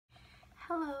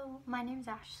Hello, my name is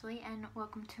Ashley and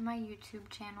welcome to my YouTube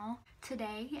channel.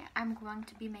 Today I'm going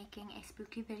to be making a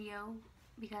spooky video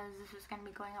because this is going to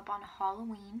be going up on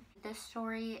Halloween. This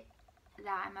story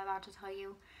that I'm about to tell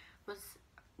you was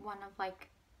one of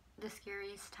the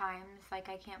scariest times. I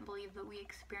can't believe that we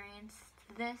experienced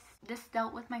this. This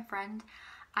dealt with my friend.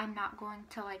 I'm not going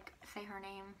to say her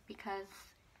name because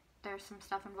there's some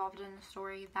stuff involved in the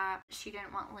story that she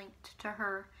didn't want linked to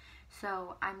her.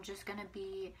 So I'm just going to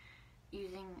be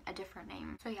using a different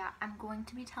name. So yeah, I'm going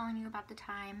to be telling you about the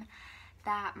time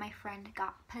that my friend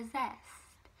got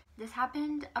possessed. This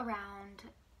happened around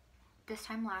this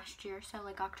time last year, so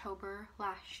October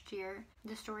last year.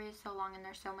 The story is so long and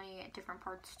there's so many different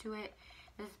parts to it.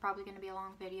 This is probably going to be a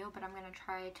long video, but I'm going to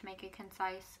try to make it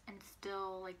concise and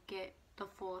still get the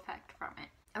full effect from it.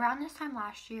 Around this time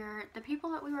last year, the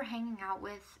people that we were hanging out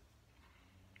with,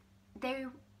 they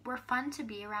were fun to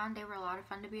be around. They were a lot of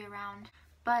fun to be around.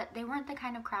 But they weren't the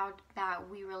kind of crowd that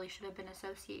we really should have been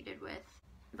associated with,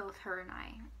 both her and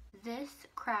I. This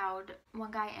crowd, one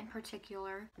guy in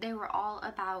particular, they were all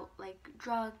about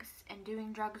drugs and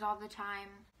doing drugs all the time.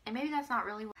 And maybe that's not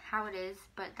really how it is,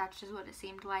 but that's just what it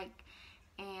seemed like.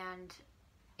 And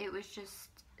it was just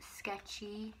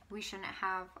sketchy. We shouldn't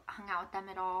have hung out with them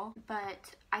at all.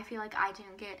 But I feel like I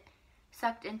didn't get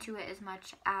sucked into it as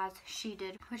much as she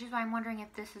did, which is why I'm wondering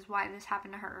if this is why this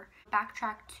happened to her.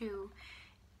 Backtrack to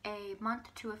a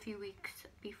month to a few weeks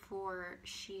before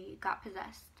she got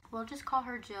possessed. We'll just call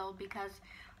her Jill because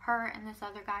her and this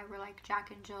other guy were like Jack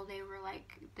and Jill. They were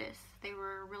like this. They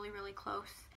were really, really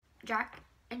close. Jack,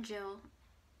 Jill,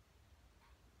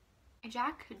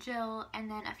 and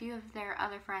then a few of their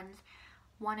other friends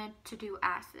wanted to do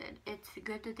acid. It's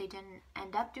good that they didn't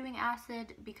end up doing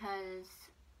acid because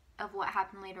of what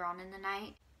happened later on in the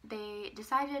night. They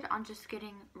decided on just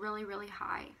getting really, really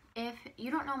high. If you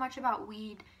don't know much about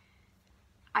weed,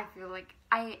 I feel like,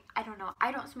 I don't know.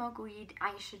 I don't smoke weed.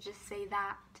 I should just say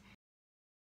that.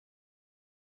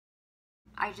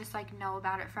 I just know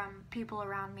about it from people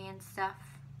around me and stuff,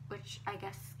 which I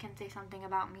guess can say something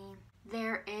about me.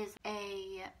 There is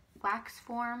a wax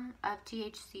form of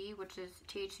THC, which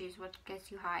is what gets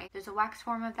you high. There's a wax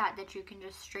form of that you can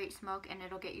just straight smoke and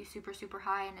it'll get you super, super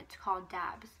high, and it's called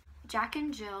dabs. Jack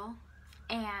and Jill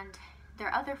and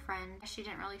their other friend, she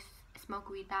didn't really smoke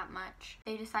weed that much.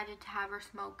 They decided to have her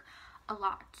smoke a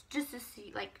lot just to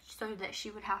see, so that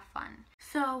she would have fun.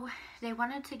 So they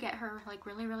wanted to get her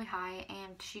really, really high,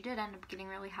 and she did end up getting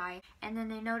really high. And then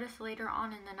they noticed later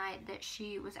on in the night that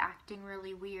she was acting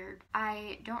really weird.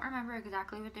 I don't remember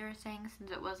exactly what they were saying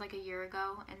since it was a year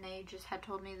ago and they just had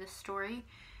told me this story.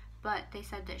 But they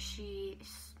said that she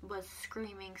was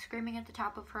screaming at the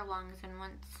top of her lungs and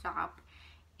wouldn't stop.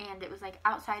 And it was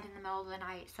outside in the middle of the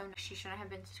night, so she shouldn't have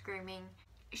been screaming.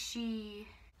 She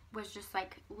was just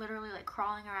literally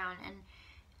crawling around. And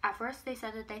at first they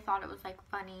said that they thought it was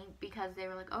funny because they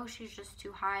were oh, she's just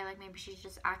too high. Maybe she's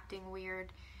just acting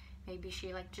weird. Maybe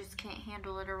she just can't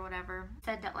handle it or whatever.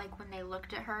 Said that when they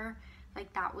looked at her,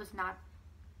 that was not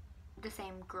the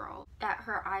same girl. That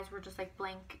her eyes were just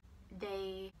blank.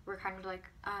 They were kind of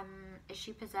is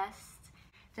she possessed?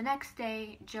 The next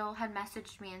day, Jill had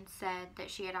messaged me and said that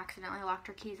she had accidentally locked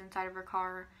her keys inside of her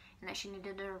car and that she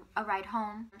needed a ride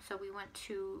home. So we went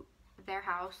to their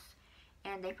house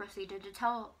and they proceeded to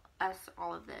tell us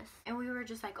all of this. And we were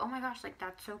just oh my gosh,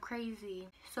 that's so crazy.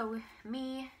 So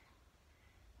me,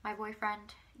 my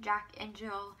boyfriend, Jack, and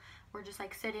Jill were just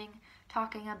sitting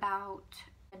talking about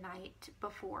the night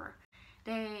before.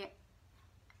 They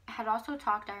had also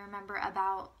talked, I remember,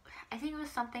 about, I think it was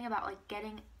something about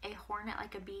getting a hornet,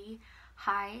 a bee,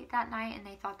 high that night, and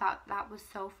they thought that was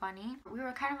so funny. We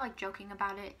were kind of joking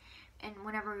about it, and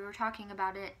whenever we were talking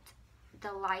about it,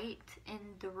 the light in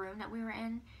the room that we were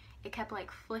in, it kept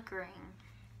flickering,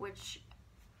 which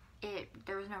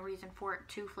there was no reason for it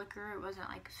to flicker. It wasn't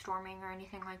storming or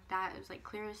anything like that. It was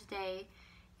clear as day,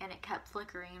 and it kept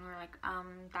flickering, and we were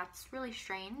that's really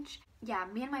strange. Yeah,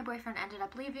 me and my boyfriend ended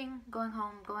up leaving, going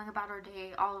home, going about our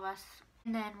day, all of us.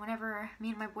 And then whenever me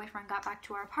and my boyfriend got back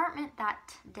to our apartment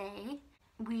that day,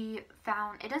 we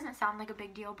found, it doesn't sound like a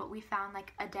big deal, but we found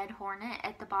a dead hornet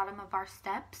at the bottom of our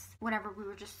steps. Whenever we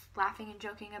were just laughing and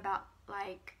joking about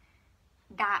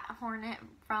that hornet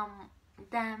from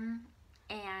them,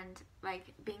 and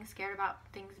being scared about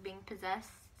things being possessed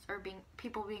or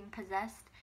people being possessed.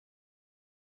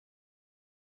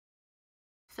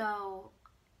 So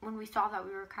when we saw that,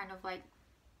 we were kind of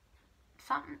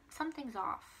something's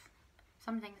off.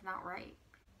 Something's not right.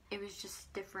 It was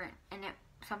just different, and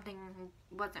something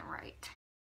wasn't right.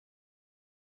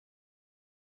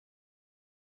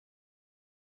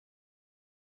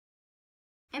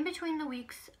 In between the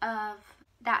weeks of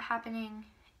that happening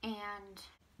and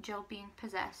Jill being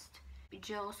possessed,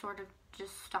 Jill sort of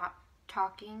just stopped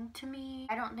talking to me.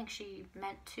 I don't think she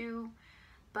meant to,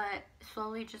 but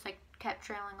slowly just like kept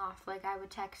trailing off. Like I would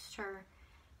text her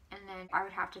and then I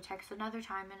would have to text another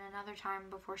time and another time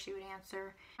before she would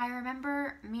answer. I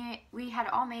remember we had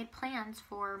all made plans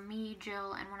for me,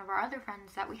 Jill, and one of our other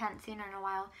friends that we hadn't seen in a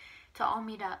while to all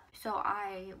meet up. So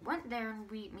I went there and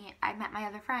I met my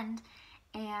other friend,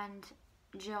 and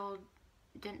Jill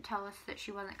didn't tell us that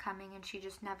she wasn't coming, and she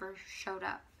just never showed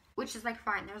up. Which is like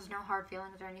fine, there's no hard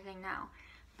feelings or anything now.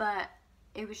 But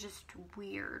it was just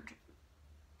weird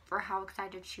for how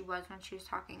excited she was when she was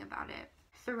talking about it.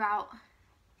 Throughout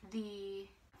the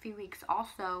few weeks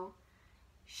also,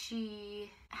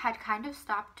 she had kind of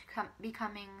stopped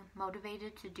becoming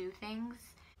motivated to do things.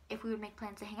 If we would make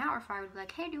plans to hang out, or if I would be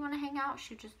like, hey, do you want to hang out?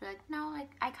 She'd just be like, no, like,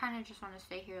 I kind of just want to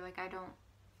stay here. Like, I don't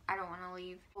want to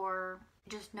leave. Or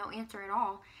just no answer at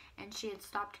all. And she had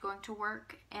stopped going to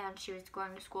work, and she was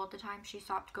going to school at the time. She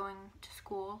stopped going to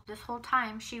school. This whole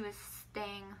time, she was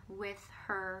staying with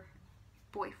her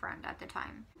boyfriend at the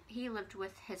time. He lived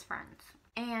with his friends.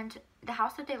 And the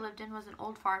house that they lived in was an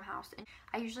old farmhouse. And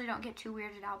I usually don't get too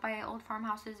weirded out by old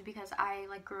farmhouses because I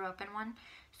like grew up in one.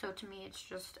 So to me, it's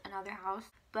just another house.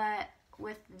 But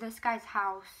with this guy's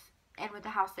house and with the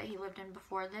house that he lived in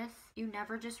before this, you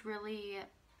never just really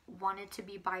wanted to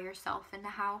be by yourself in the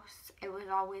house. It was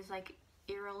always like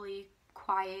eerily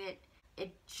quiet.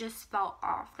 It just felt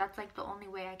off. That's like the only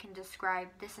way I can describe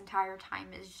this entire time,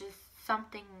 is just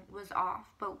something was off,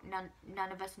 but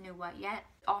none of us knew what yet.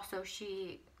 Also,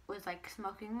 she was like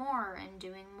smoking more and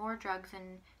doing more drugs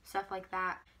and stuff like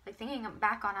that. Like thinking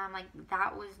back on it, I'm like,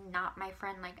 that was not my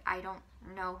friend. Like, I don't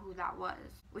know who that was,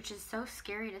 which is so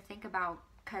scary to think about,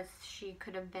 because she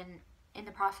could have been in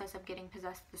the process of getting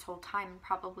possessed this whole time,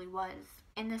 probably was.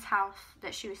 In this house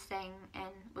that she was staying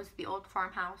in was the old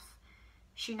farmhouse.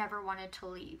 She never wanted to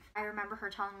leave. I remember her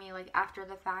telling me, like, after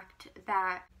the fact,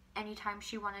 that anytime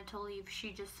she wanted to leave,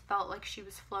 she just felt like she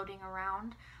was floating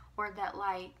around, or that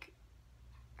like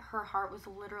her heart was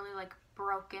literally like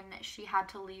broken, that she had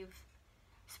to leave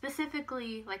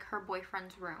specifically like her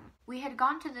boyfriend's room. We had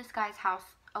gone to this guy's house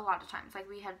a lot of times. Like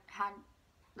we had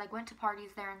like went to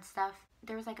parties there and stuff.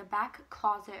 There was like a back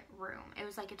closet room. It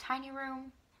was like a tiny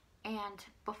room, and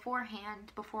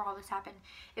beforehand, before all this happened,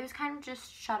 it was kind of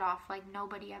just shut off. Like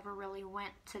nobody ever really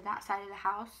went to that side of the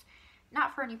house.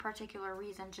 Not for any particular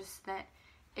reason, just that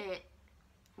it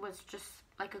was just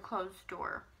like a closed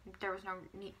door. There was no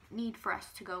need for us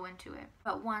to go into it.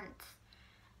 But once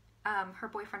her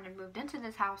boyfriend had moved into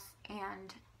this house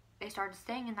and they started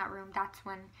staying in that room, that's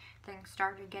when things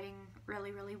started getting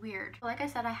really, really weird. Like I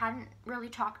said, I hadn't really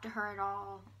talked to her at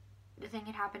all. The thing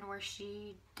had happened where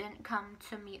she didn't come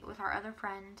to meet with our other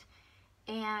friend,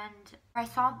 and I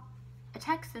saw a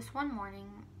text this one morning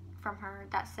from her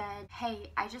that said,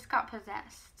 hey, I just got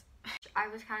possessed. I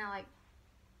was kind of like,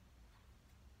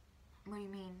 what do you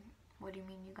mean? What do you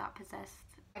mean you got possessed?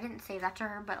 I didn't say that to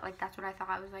her, but like that's what I thought.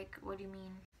 I was like, what do you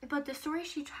mean? But the story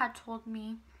she had told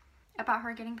me about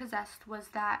her getting possessed was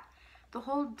that the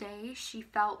whole day she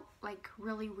felt like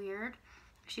really weird.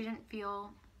 She didn't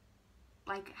feel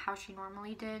like how she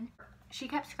normally did. She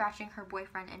kept scratching her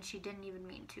boyfriend, and she didn't even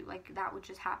mean to. Like, that would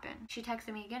just happen. She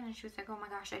texted me again, and she was like, oh my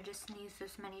gosh, I just sneezed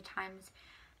this many times,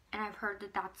 and I've heard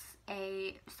that that's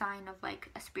a sign of, like,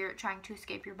 a spirit trying to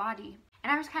escape your body.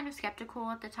 And I was kind of skeptical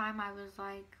at the time. I was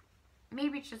like,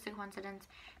 maybe it's just a coincidence.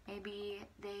 Maybe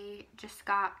they just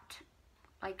got,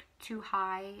 like, too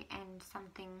high and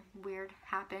something weird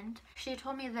happened. She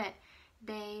told me that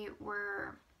they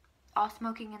were all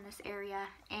smoking in this area,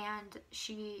 and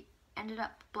she ended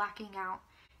up blacking out,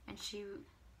 and she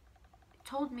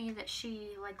told me that she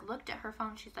like looked at her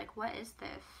phone. She's like, what is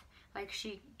this? Like,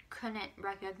 she couldn't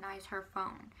recognize her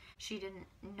phone. She didn't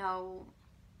know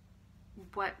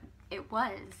what it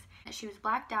was. She was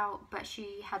blacked out, but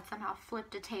she had somehow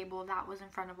flipped a table that was in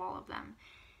front of all of them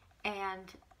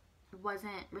and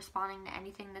wasn't responding to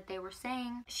anything that they were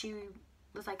saying. She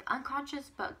was like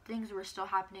unconscious, but things were still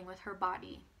happening with her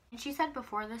body. And she said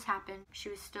before this happened, she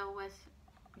was still with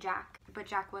Jack, but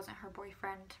Jack wasn't her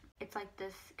boyfriend. It's like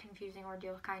this confusing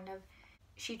ordeal, kind of.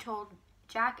 She told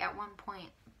Jack at one point,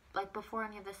 like before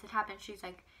any of this had happened, she's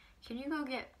like, can you go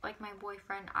get like my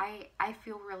boyfriend? I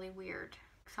feel really weird.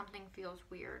 Something feels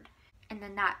weird. And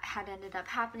then that had ended up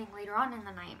happening later on in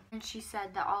the night. And she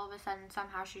said that all of a sudden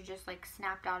somehow she just like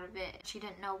snapped out of it. She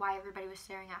didn't know why everybody was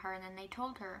staring at her, and then they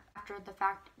told her after the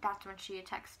fact. That's when she had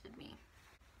texted me.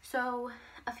 So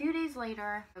a few days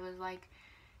later, it was like,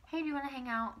 hey, do you want to hang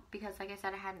out? Because like I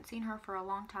said, I hadn't seen her for a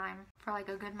long time, for like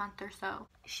a good month or so.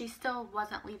 She still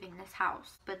wasn't leaving this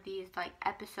house, but these like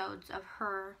episodes of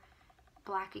her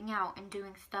blacking out and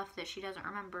doing stuff that she doesn't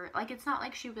remember. Like, it's not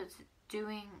like she was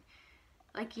doing,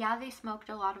 like, yeah, they smoked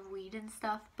a lot of weed and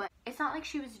stuff, but it's not like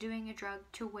she was doing a drug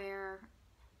to where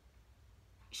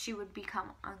she would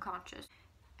become unconscious.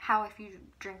 How if you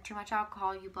drink too much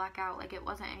alcohol, you black out. Like, it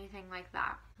wasn't anything like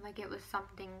that. Like, it was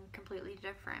something completely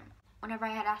different. Whenever I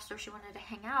had asked her if she wanted to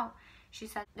hang out, she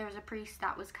said there was a priest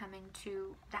that was coming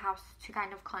to the house to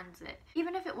kind of cleanse it.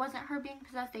 Even if it wasn't her being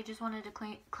possessed, they just wanted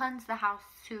to cleanse the house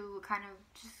to kind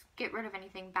of just get rid of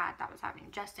anything bad that was happening,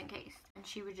 just in case. And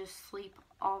she would just sleep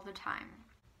all the time.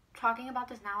 Talking about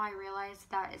this now, I realize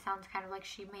that it sounds kind of like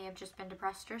she may have just been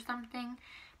depressed or something,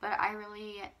 but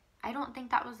I don't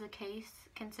think that was the case,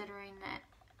 considering that,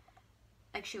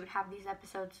 like, she would have these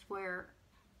episodes where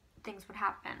things would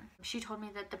happen. She told me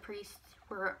that the priests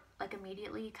were, like,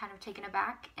 immediately kind of taken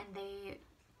aback, and they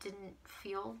didn't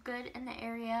feel good in the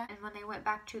area. And when they went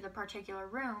back to the particular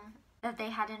room, that they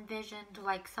had envisioned,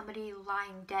 like, somebody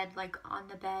lying dead, like, on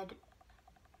the bed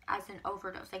as an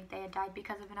overdose. Like, they had died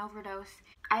because of an overdose.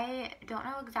 I don't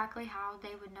know exactly how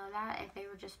they would know that, if they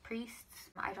were just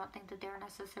priests. I don't think that they were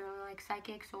necessarily, like,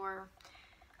 psychics or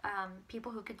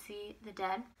people who could see the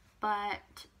dead,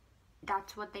 but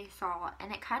that's what they saw.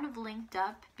 And it kind of linked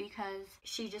up because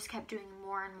she just kept doing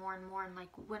more and more and more and, like,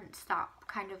 wouldn't stop,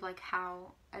 kind of like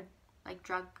how a, like,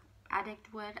 drug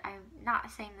addict would. I'm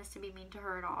not saying this to be mean to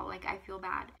her at all, like, I feel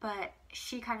bad, but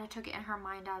she kind of took it in her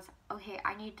mind as, okay,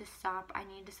 I need to stop, I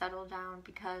need to settle down,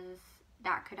 because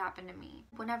that could happen to me.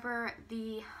 Whenever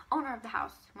the owner of the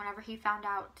house, whenever he found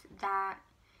out that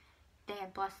they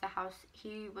had blessed the house,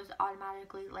 he was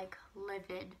automatically, like,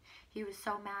 livid. He was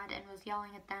so mad and was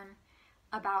yelling at them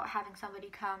about having somebody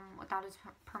come without his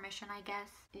permission, I guess.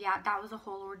 Yeah, that was a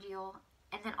whole ordeal.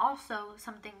 And then also,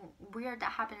 something weird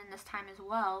that happened in this time as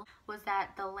well was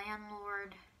that the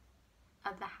landlord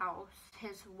of the house,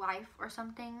 his wife or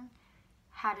something,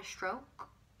 had a stroke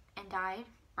and died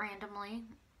randomly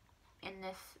in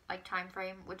this, like, time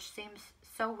frame, which seems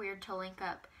so weird to link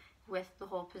up with the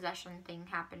whole possession thing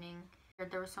happening.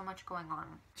 There was so much going on.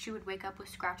 She would wake up with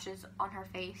scratches on her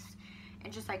face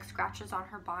and just, like, scratches on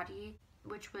her body,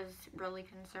 which was really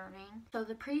concerning. So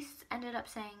the priests ended up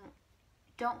saying,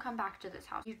 don't come back to this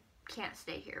house. You can't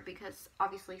stay here because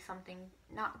obviously something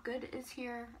not good is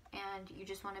here and you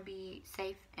just want to be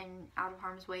safe and out of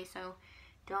harm's way, so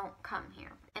don't come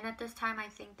here. And at this time, I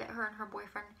think that her and her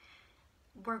boyfriend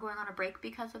were going on a break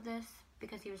because of this,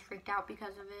 because he was freaked out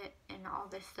because of it and all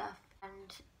this stuff.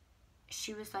 And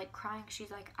she was, like, crying.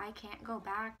 She's like, I can't go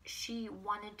back. She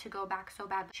wanted to go back so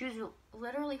bad. She was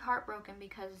literally heartbroken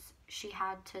because she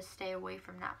had to stay away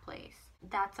from that place.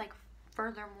 That's, like,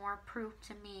 furthermore proof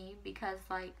to me, because,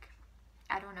 like,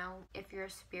 I don't know, if you're a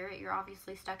spirit, you're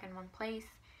obviously stuck in one place.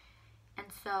 And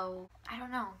so, I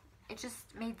don't know, it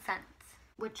just made sense,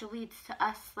 which leads to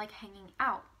us, like, hanging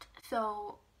out.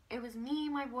 So it was me,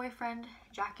 my boyfriend,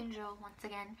 Jack and Jill, once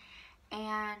again,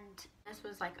 and this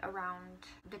was, like, around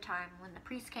the time when the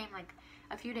priest came, like,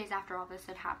 a few days after all this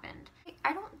had happened.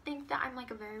 I don't think that I'm,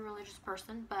 like, a very religious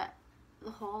person, but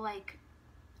the whole, like,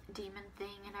 demon thing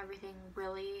and everything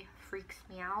really freaks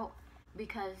me out,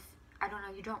 because I don't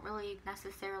know, you don't really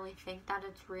necessarily think that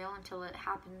it's real until it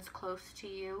happens close to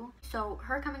you. So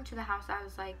her coming to the house, I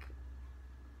was like,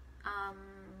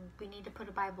 we need to put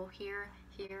a Bible here,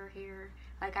 here, here.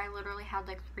 Like, I literally had,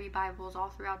 like, 3 Bibles all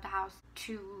throughout the house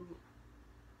to,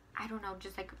 I don't know,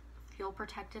 just, like, feel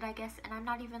protected, I guess. And I'm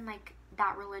not even, like,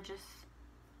 that religious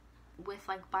with,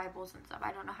 like, Bibles and stuff.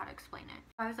 I don't know how to explain it.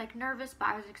 I was, like, nervous, but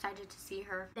I was excited to see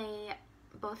her. They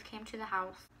both came to the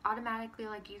house. Automatically,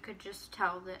 like, you could just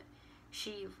tell that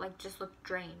she, like, just looked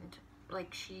drained.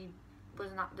 Like, she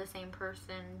was not the same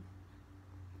person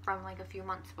from, like, a few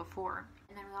months before.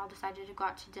 And then we all decided to go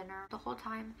out to dinner. The whole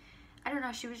time, I don't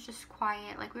know, she was just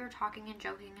quiet. Like, we were talking and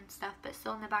joking and stuff, but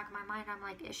still in the back of my mind, I'm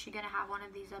like, is she gonna have one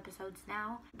of these episodes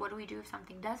now? What do we do if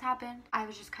something does happen? I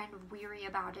was just kind of weary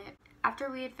about it. After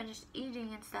we had finished eating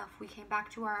and stuff, we came back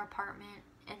to our apartment,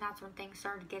 and that's when things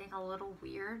started getting a little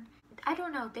weird. I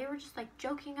don't know, they were just, like,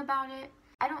 joking about it.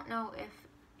 I don't know if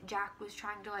Jack was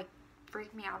trying to, like,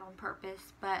 freak me out on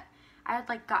purpose, but I had,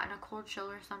 like, gotten a cold chill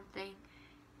or something,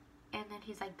 and then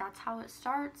he's like, that's how it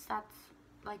starts, that's,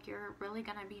 like, you're really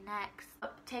gonna be next.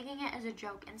 But taking it as a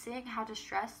joke and seeing how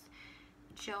distressed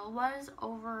Jill was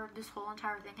over this whole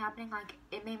entire thing happening, like,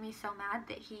 it made me so mad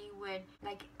that he would,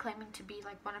 like, claiming to be,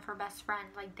 like, one of her best friends,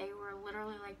 like, they were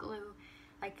literally, like, glue.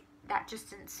 Like, that just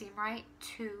didn't seem right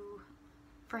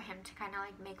for him to kind of,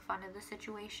 like, make fun of the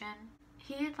situation.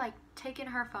 he had like taken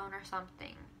her phone or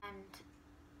something and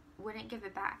wouldn't give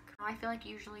it back. I feel like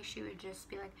usually she would just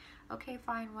be like, okay,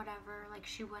 fine, whatever. Like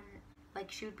she wouldn't,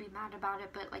 like she would be mad about it,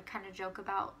 but like kind of joke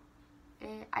about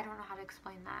it. I don't know how to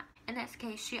explain that. In this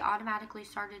case, she automatically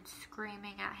started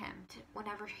screaming at him.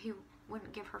 Whenever he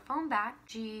wouldn't give her phone back,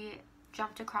 she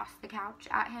jumped across the couch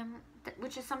at him,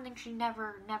 which is something she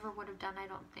never would have done, I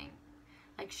don't think.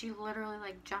 Like she literally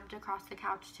like jumped across the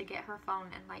couch to get her phone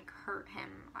and like hurt him.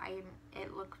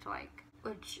 It looked like,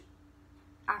 which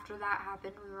after that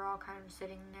happened, we were all kind of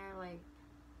sitting there like,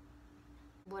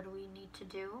 what do we need to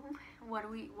do? What's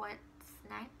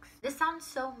next? This sounds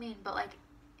so mean, but like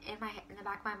in the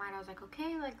back of my mind, I was like,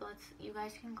 okay, like you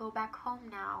guys can go back home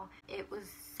now. It was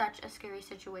such a scary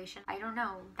situation. I don't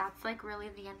know. That's like really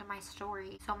the end of my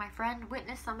story. So my friend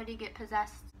witnessed somebody get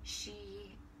possessed.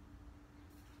 She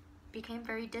became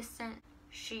very distant.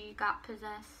 She got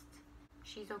possessed.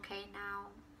 She's okay now.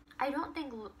 I don't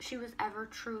think she was ever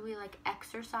truly like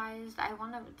exorcised. I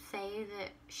want to say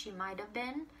that she might have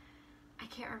been. I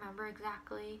can't remember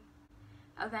exactly.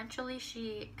 Eventually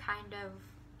she kind of,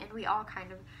 and we all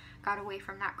kind of got away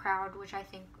from that crowd, which I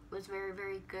think was very,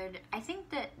 very good. I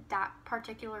think that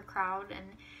particular crowd and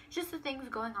just the things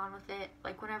going on with it,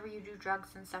 like whenever you do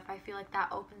drugs and stuff, I feel like that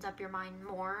opens up your mind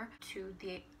more to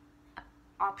the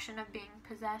option of being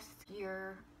possessed.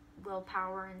 Your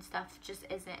willpower and stuff just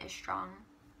isn't as strong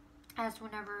as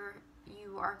whenever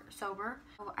you are sober.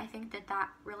 So I think that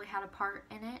really had a part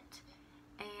in it.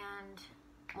 And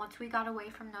once we got away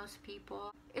from those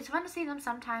people, it's fun to see them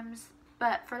sometimes,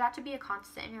 but for that to be a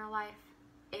constant in your life,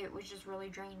 it was just really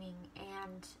draining.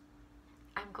 And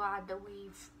I'm glad that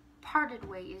we've parted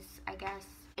ways, I guess.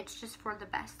 It's just for the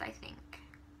best, I think.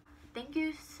 Thank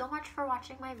you so much for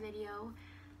watching my video.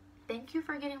 Thank you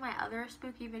for getting my other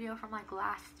spooky video from like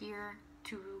last year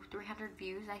to 300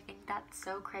 views. I think that's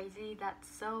so crazy. That's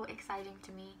so exciting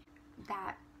to me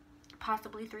that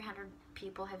possibly 300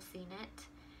 people have seen it.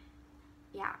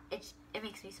 Yeah, it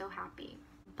makes me so happy.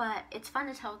 But it's fun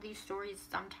to tell these stories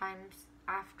sometimes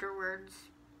afterwards,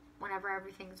 whenever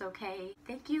everything's okay.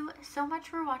 Thank you so much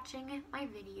for watching my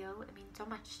video. It means so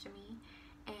much to me.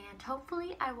 And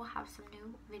hopefully I will have some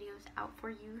new videos out for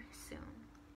you soon.